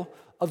temple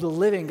of the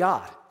living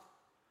God.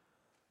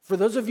 For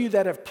those of you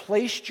that have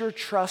placed your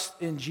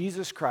trust in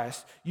Jesus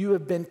Christ, you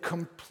have been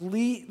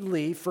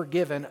completely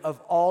forgiven of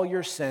all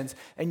your sins,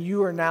 and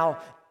you are now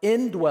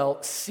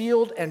indwelt,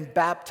 sealed, and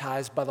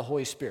baptized by the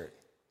Holy Spirit.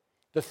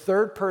 The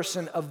third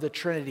person of the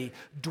Trinity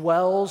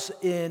dwells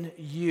in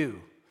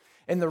you.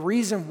 And the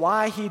reason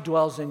why he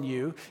dwells in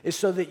you is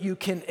so that you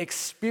can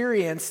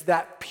experience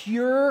that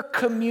pure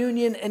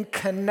communion and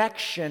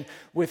connection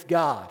with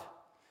God.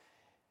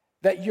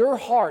 That your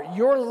heart,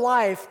 your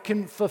life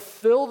can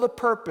fulfill the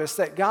purpose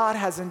that God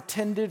has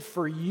intended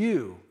for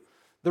you.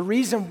 The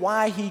reason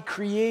why he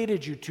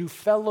created you, to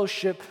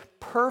fellowship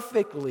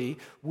perfectly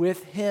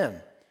with him.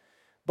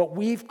 But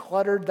we've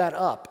cluttered that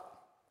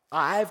up.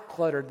 I've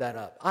cluttered that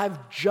up.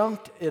 I've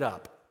junked it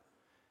up.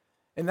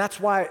 And that's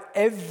why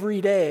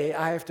every day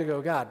I have to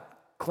go, God,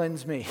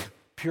 cleanse me,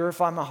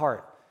 purify my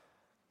heart,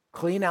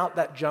 clean out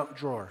that junk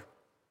drawer,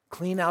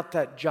 clean out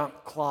that junk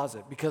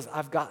closet, because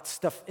I've got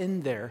stuff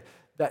in there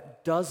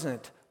that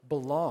doesn't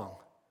belong.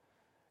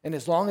 And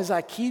as long as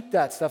I keep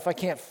that stuff, I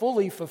can't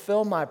fully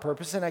fulfill my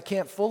purpose, and I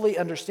can't fully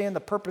understand the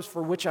purpose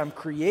for which I'm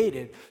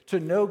created, to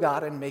know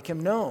God and make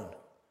him known.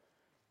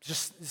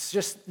 It's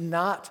just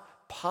not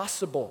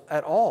possible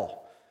at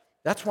all.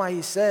 That's why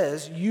he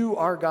says, you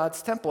are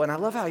God's temple. And I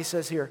love how he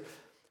says here,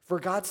 for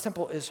God's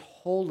temple is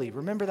holy.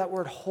 Remember that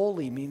word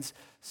holy means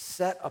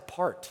set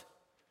apart.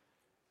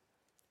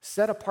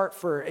 Set apart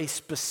for a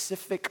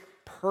specific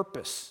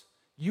purpose.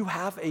 You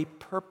have a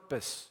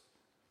purpose.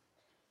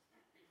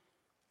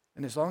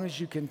 And as long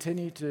as you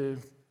continue to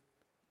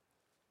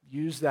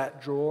use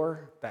that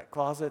drawer, that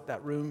closet,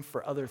 that room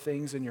for other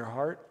things in your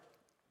heart,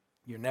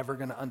 you're never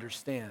going to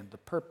understand the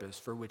purpose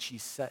for which he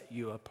set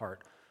you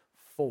apart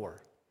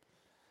for.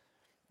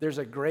 There's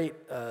a great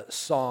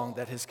song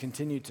that has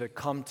continued to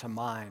come to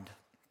mind,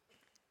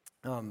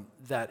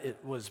 that it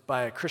was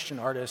by a Christian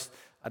artist.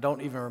 I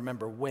don't even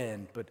remember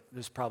when, but it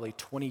was probably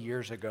 20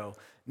 years ago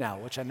now,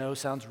 which I know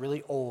sounds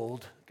really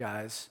old,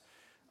 guys.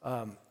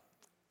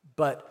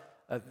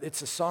 But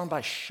it's a song by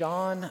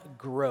Sean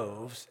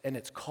Groves, and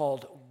it's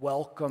called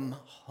Welcome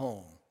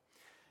Home.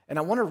 And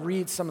I want to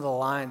read some of the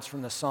lines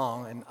from the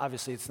song, and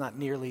obviously it's not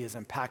nearly as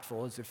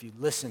impactful as if you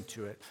listen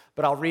to it,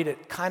 but I'll read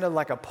it kind of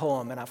like a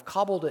poem, and I've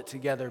cobbled it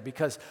together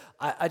because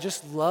I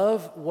just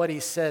love what he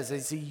says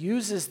as he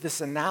uses this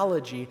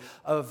analogy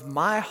of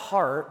my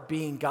heart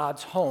being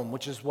God's home,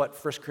 which is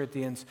what 1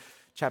 Corinthians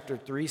chapter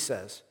 3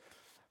 says.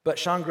 But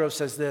Sean Grove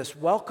says this,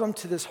 welcome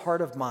to this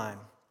heart of mine,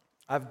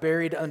 I've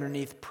buried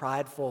underneath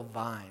prideful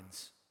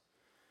vines.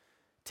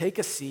 Take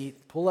a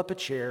seat, pull up a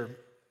chair,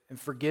 and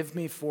forgive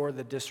me for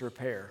the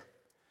disrepair.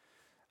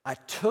 I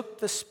took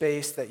the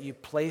space that you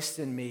placed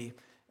in me,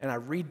 and I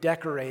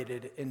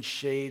redecorated in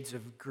shades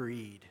of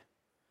greed.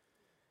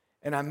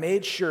 And I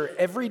made sure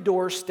every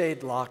door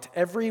stayed locked,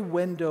 every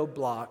window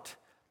blocked,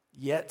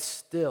 yet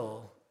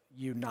still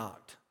you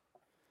knocked.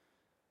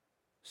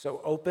 So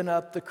open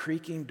up the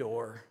creaking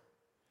door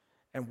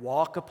and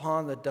walk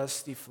upon the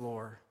dusty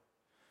floor.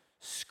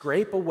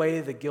 Scrape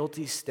away the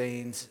guilty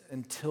stains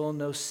until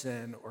no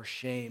sin or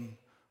shame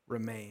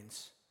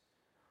remains.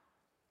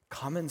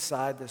 Come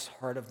inside this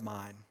heart of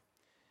mine.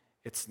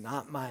 It's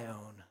not my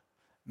own.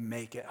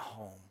 Make it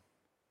home.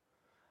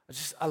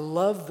 I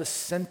love the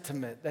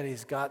sentiment that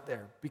he's got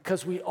there,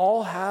 because we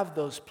all have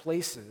those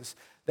places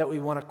that we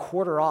want to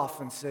quarter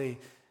off and say,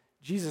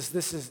 Jesus,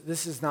 this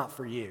is not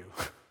for you.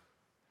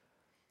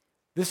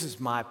 This is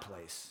my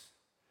place.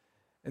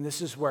 And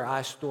this is where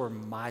I store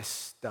my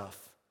stuff.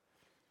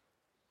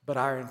 But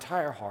our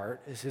entire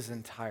heart is his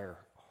entire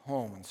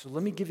home. And so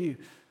let me give you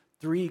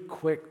 3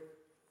 quick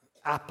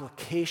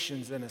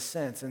applications in a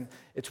sense. And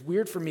it's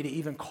weird for me to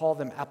even call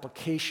them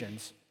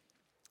applications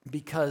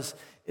because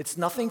it's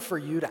nothing for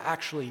you to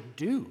actually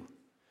do.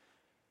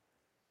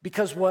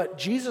 Because what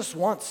Jesus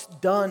wants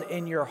done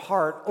in your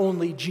heart,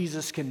 only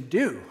Jesus can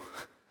do.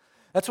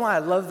 That's why I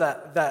love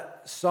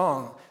that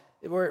song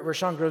where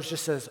Sean Groves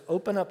just says,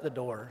 open up the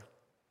door,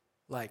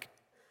 like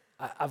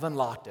I've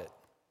unlocked it.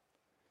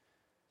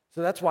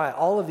 So that's why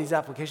all of these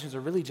applications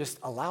are really just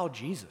allow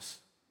Jesus.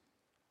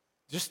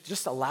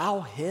 Just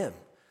allow him.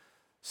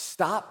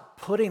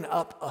 Stop putting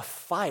up a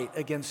fight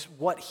against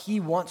what he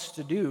wants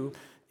to do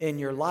in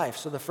your life.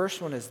 So the first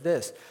one is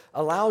this: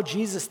 allow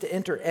Jesus to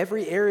enter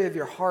every area of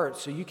your heart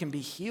so you can be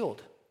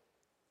healed.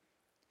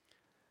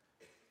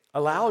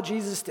 Allow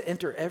Jesus to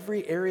enter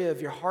every area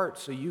of your heart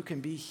so you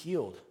can be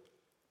healed.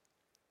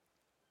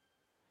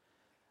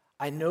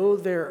 I know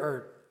there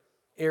are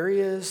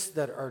areas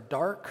that are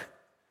dark,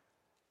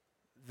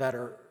 that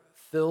are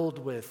filled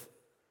with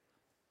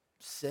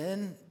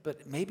sin,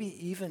 but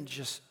maybe even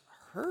just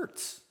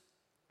hurts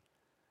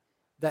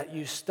that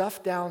you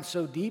stuff down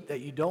so deep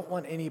that you don't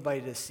want anybody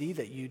to see,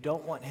 that you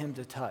don't want him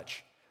to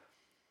touch.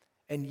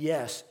 And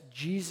yes,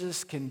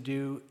 Jesus can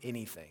do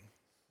anything.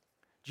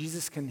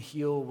 Jesus can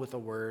heal with a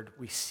word.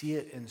 We see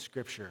it in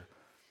Scripture.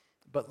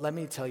 But let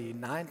me tell you,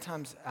 9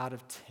 times out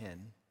of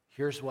 10,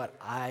 here's what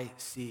I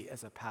see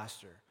as a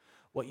pastor.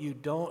 What you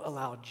don't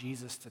allow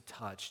Jesus to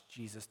touch,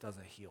 Jesus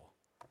doesn't heal.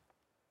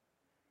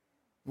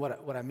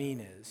 What I mean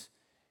is,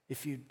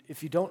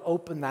 if you don't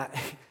open that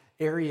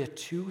area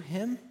to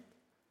him,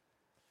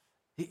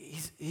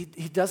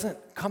 he doesn't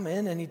come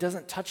in and he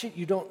doesn't touch it.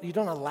 You don't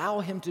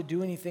allow him to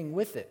do anything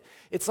with it.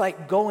 It's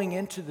like going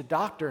into the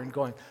doctor and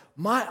going,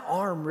 my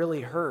arm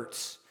really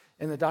hurts.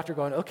 And the doctor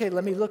going, okay,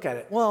 let me look at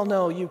it. Well,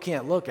 no, you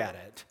can't look at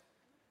it.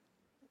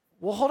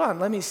 Well, hold on,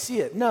 let me see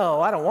it.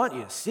 No, I don't want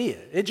you to see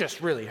it. It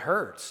just really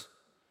hurts.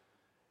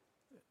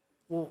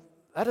 Well,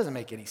 that doesn't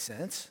make any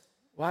sense.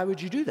 Why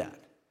would you do that?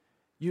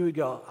 You would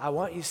go, I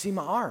want you to see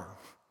my arm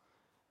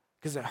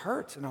because it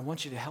hurts and I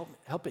want you to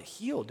help it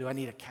heal. Do I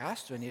need a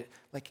cast? Do I need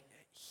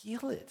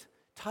heal it,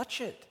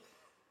 touch it.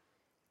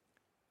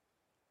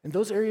 In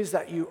those areas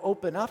that you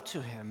open up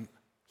to him,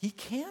 he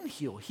can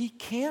heal, he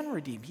can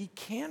redeem, he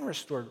can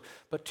restore.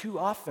 But too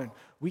often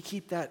we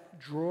keep that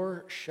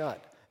drawer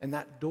shut and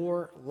that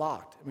door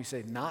locked. And we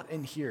say, not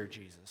in here,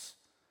 Jesus.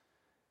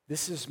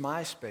 This is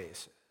my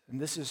space and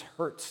this is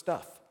hurt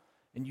stuff.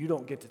 And you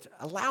don't get to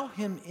allow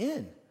him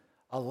in.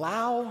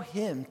 Allow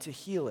him to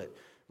heal it,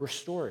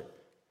 restore it.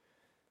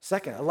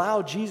 Second,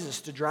 allow Jesus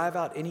to drive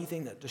out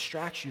anything that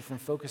distracts you from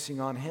focusing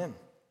on him.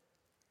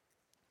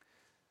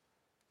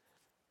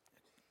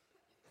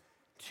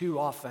 Too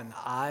often,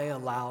 I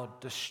allow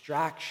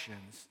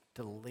distractions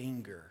to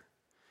linger.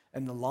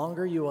 And the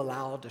longer you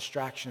allow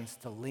distractions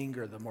to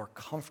linger, the more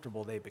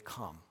comfortable they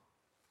become.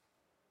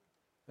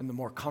 And the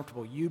more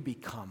comfortable you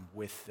become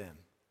with them.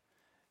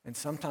 And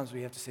sometimes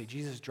we have to say,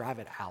 Jesus, drive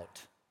it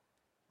out.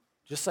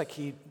 Just like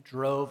he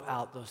drove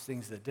out those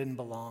things that didn't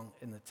belong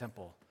in the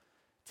temple.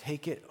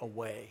 Take it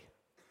away.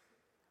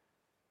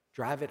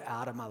 Drive it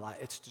out of my life.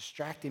 It's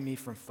distracting me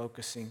from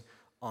focusing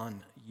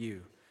on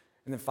you.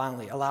 And then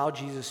finally, allow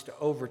Jesus to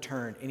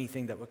overturn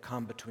anything that would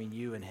come between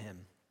you and him.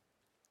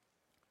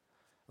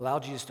 Allow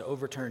Jesus to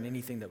overturn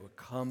anything that would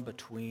come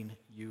between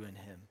you and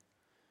him.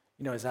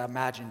 You know, as I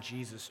imagine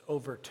Jesus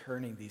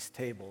overturning these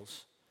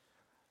tables,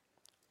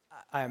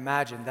 I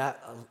imagine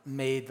that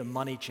made the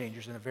money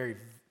changers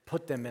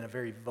put them in a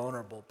very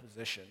vulnerable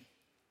position.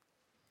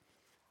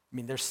 I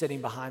mean, they're sitting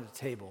behind the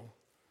table.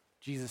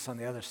 Jesus on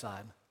the other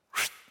side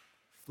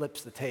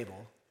flips the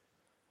table.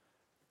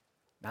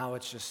 Now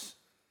it's just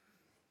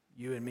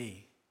you and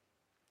me.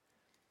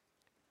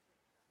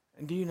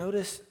 And do you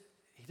notice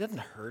he doesn't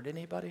hurt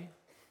anybody?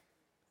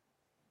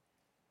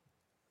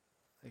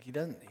 Like he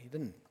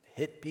didn't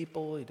hit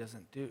people.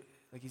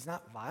 He's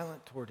not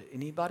violent toward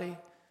anybody.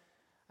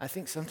 I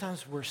think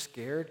sometimes we're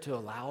scared to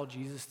allow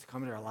Jesus to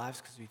come into our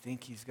lives because we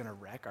think he's going to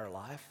wreck our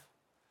life.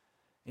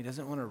 He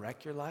doesn't want to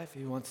wreck your life.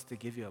 He wants to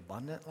give you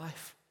abundant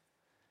life.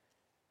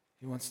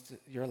 He wants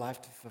your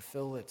life to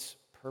fulfill its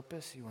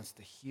purpose. He wants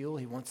to heal.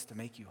 He wants to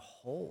make you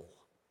whole.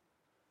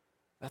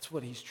 That's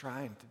what he's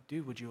trying to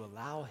do. Would you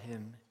allow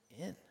him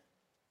in?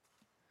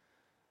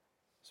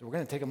 So we're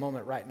going to take a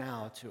moment right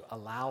now to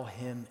allow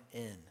him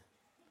in.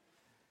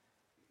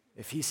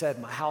 If he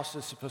said, my house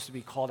is supposed to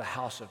be called a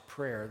house of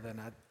prayer, then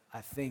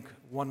I think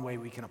one way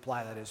we can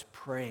apply that is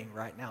praying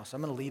right now. So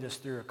I'm going to lead us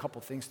through a couple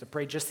things to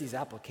pray, just these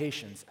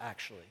applications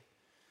actually,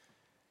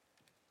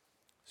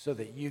 so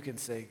that you can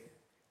say,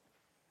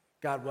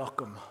 God,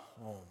 welcome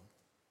home.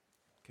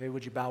 Okay,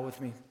 would you bow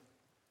with me?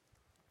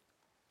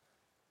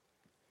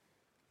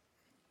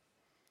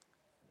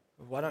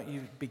 Why don't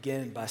you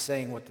begin by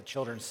saying what the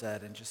children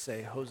said and just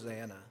say,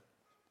 Hosanna.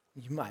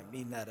 You might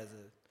mean that as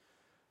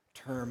a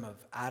term of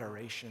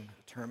adoration,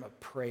 a term of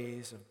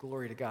praise, of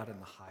glory to God in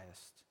the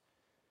highest.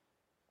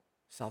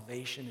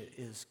 Salvation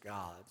is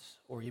God's,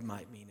 or you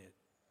might mean it,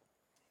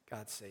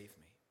 God save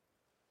me.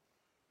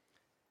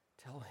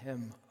 Tell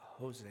him,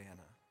 Hosanna.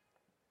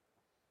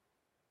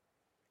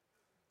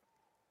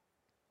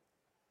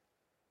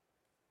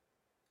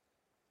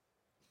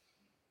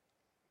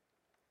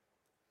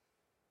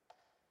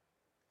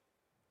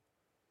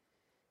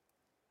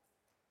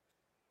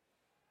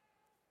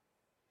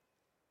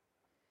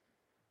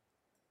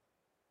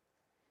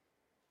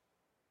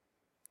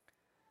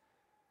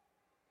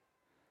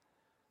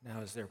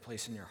 Now, is there a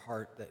place in your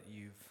heart that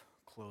you've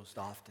closed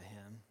off to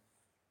him?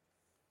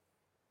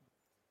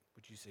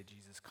 Would you say,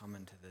 Jesus, come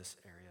into this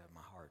area of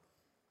my heart?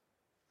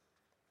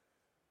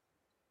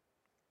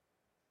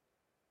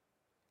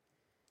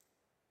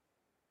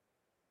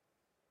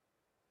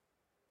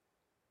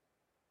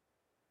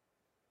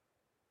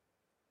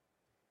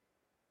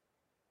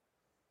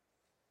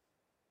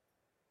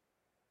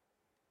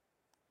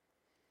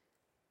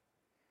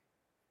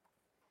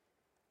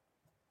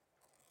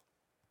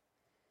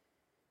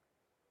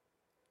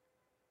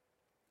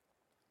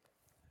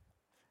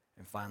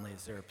 And finally,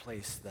 is there a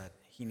place that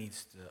he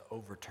needs to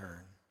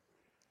overturn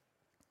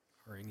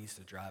or he needs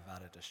to drive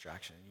out a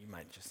distraction? You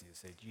might just need to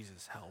say,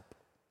 Jesus, help.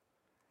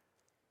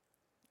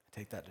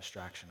 Take that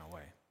distraction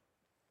away.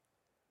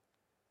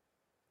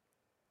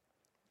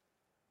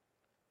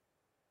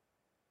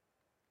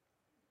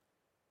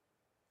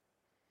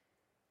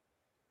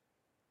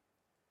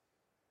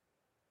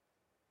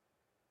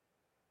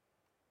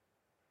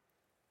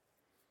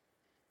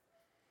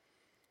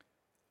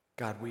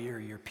 God, we are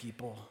your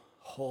people,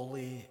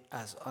 holy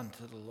as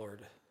unto the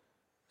Lord,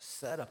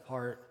 set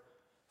apart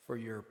for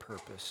your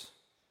purpose.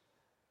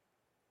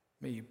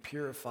 May you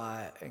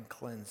purify and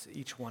cleanse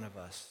each one of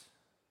us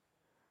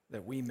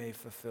that we may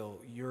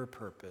fulfill your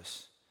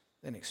purpose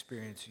and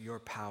experience your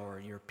power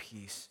and your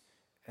peace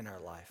in our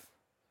life.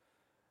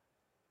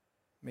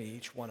 May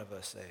each one of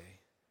us say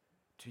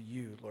to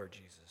you, Lord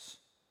Jesus,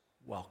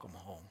 welcome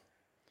home.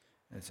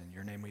 And it's in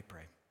your name we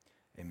pray.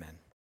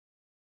 Amen.